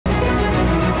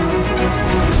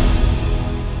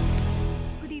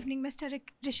Mr.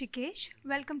 Rishikesh.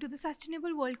 Welcome to the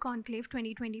Sustainable World Conclave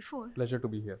 2024. Pleasure to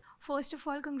be here. First of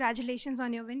all, congratulations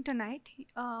on your win tonight.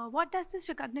 What does this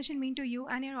recognition mean to you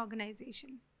and your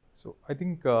organization? So I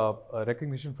think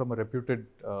recognition from a reputed,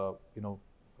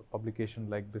 publication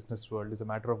like Business World is a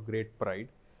matter of great pride,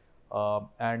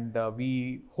 and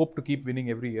we hope to keep winning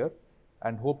every year,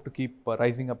 and hope to keep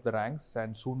rising up the ranks,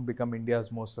 and soon become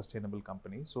India's most sustainable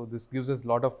company. So this gives us a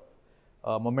lot of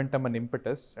momentum and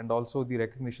impetus, and also the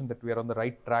recognition that we are on the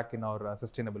right track in our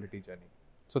sustainability journey.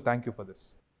 So thank you for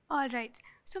this. All right.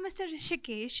 So, Mr.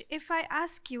 Rishikesh, if I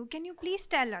ask you, can you please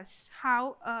tell us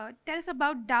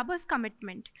about Dabur's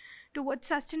commitment towards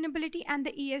sustainability and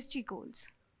the ESG goals?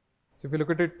 So if you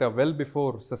look at it, well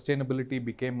before sustainability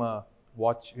became a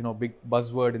big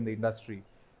buzzword in the industry,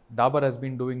 Dabur has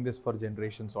been doing this for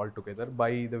generations altogether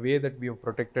by the way that we have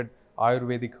protected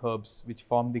Ayurvedic herbs, which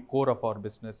form the core of our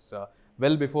business.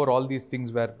 Well before all these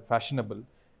things were fashionable,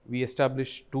 we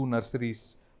established 2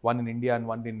 nurseries, one in India and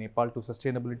one in Nepal, to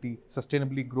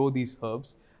sustainably grow these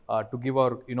herbs, to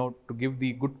give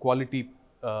the good quality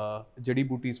jadi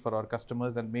booties for our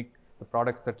customers and make the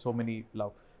products that so many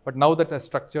love. But now that a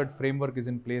structured framework is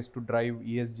in place to drive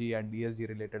ESG and ESG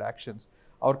related actions,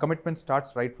 our commitment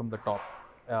starts right from the top.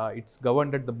 It's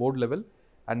governed at the board level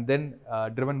and then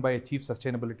driven by a chief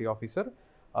sustainability officer.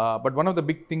 But one of the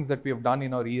big things that we have done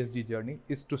in our ESG journey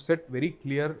is to set very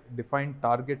clear, defined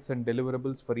targets and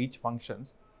deliverables for each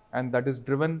functions, and that is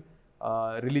driven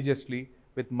religiously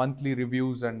with monthly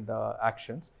reviews and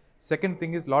actions. Second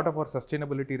thing is, a lot of our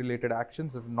sustainability related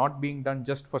actions are not being done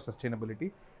just for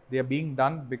sustainability. They are being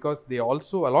done because they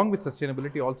also, along with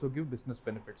sustainability, also give business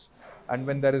benefits. And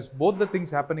when there is both the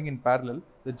things happening in parallel,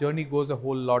 the journey goes a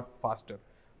whole lot faster.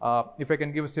 If I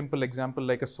can give a simple example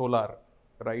like a solar,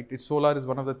 right? Solar is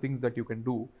one of the things that you can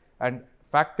do. And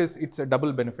fact is, it's a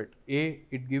double benefit. A,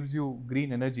 it gives you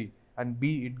green energy, and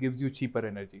B, it gives you cheaper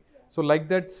energy. So like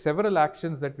that, several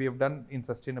actions that we have done in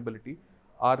sustainability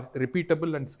are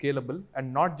repeatable and scalable,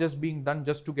 and not just being done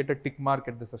just to get a tick mark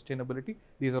at the sustainability.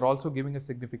 These are also giving us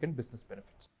significant business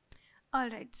benefits. All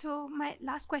right. So my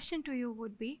last question to you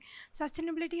would be,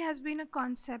 sustainability has been a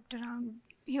concept around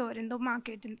here in the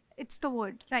market, and it's the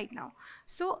word right now.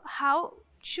 So how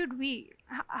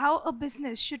a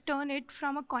business should turn it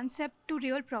from a concept to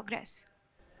real progress?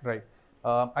 Right.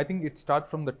 I think it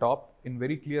starts from the top in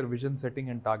very clear vision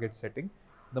setting and target setting.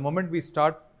 The moment we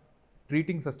start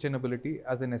treating sustainability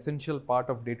as an essential part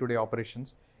of day-to-day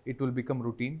operations, it will become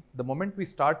routine. The moment we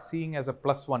start seeing as a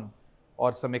 +1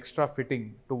 or some extra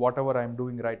fitting to whatever I'm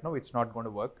doing right now, it's not going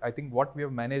to work. I think what we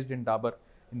have managed in Dabur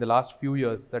in the last few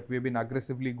years that we've been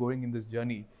aggressively going in this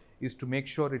journey is to make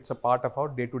sure it's a part of our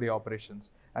day-to-day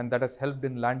operations, and that has helped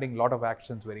in landing a lot of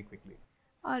actions very quickly.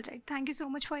 All right. Thank you so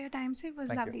much for your time, sir. It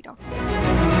was lovely talking.